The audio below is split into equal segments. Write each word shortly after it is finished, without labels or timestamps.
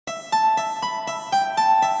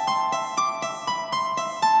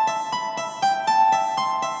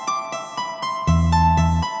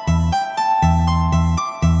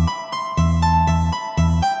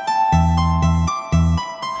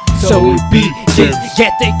begins.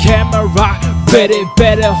 Get the camera ready,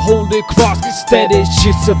 better hold the cross steady.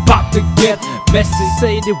 Shit's about to get messy.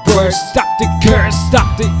 Say the words, stop the curse,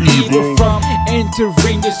 stop the evil from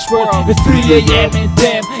entering this world. At 3 AM and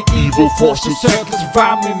damn evil forces circles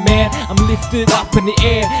around me, man. I'm lifted up in the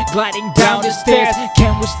air, gliding down the stairs.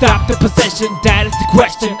 Can we stop the possession? That is the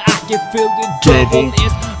question. I can feel the devil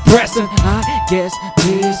is present. I guess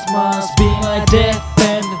this must be my death,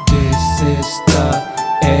 and this is the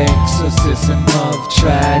exorcism of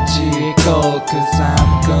Tragical, 'cause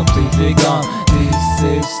I'm completely gone. This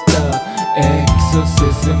is the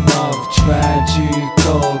exorcism of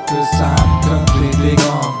Tragical, 'cause I'm completely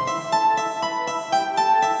gone.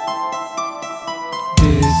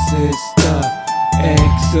 This is the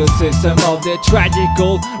exorcism of the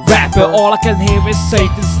Tragical rapper. All I can hear is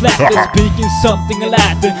Satan slapping, speaking something in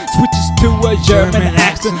Latin, switches to a German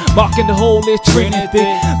accent, mocking the Holy Trinity,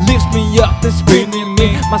 lifts me up and spinning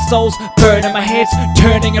me. My soul's burning, my head's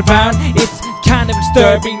turning around. It's kind of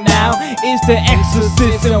disturbing now. Is the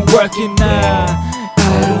exorcism working now?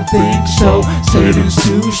 I don't think so. Satan's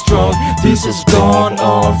too strong. This has gone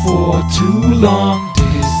on for too long.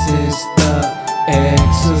 This is the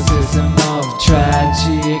exorcism of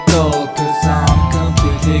Tragical, 'cause I'm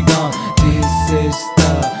completely gone. This is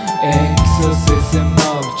the exorcism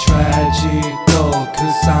of Tragical,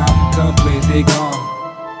 'cause I'm completely gone.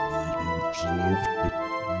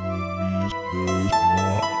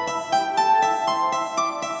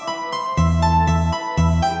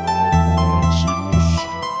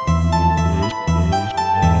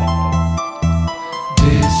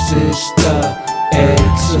 This is the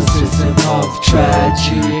exorcism of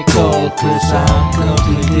Tragical, 'cause I'm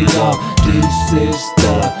completely gone. This is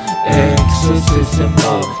the exorcism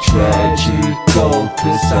of Tragical,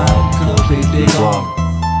 'cause I'm completely gone.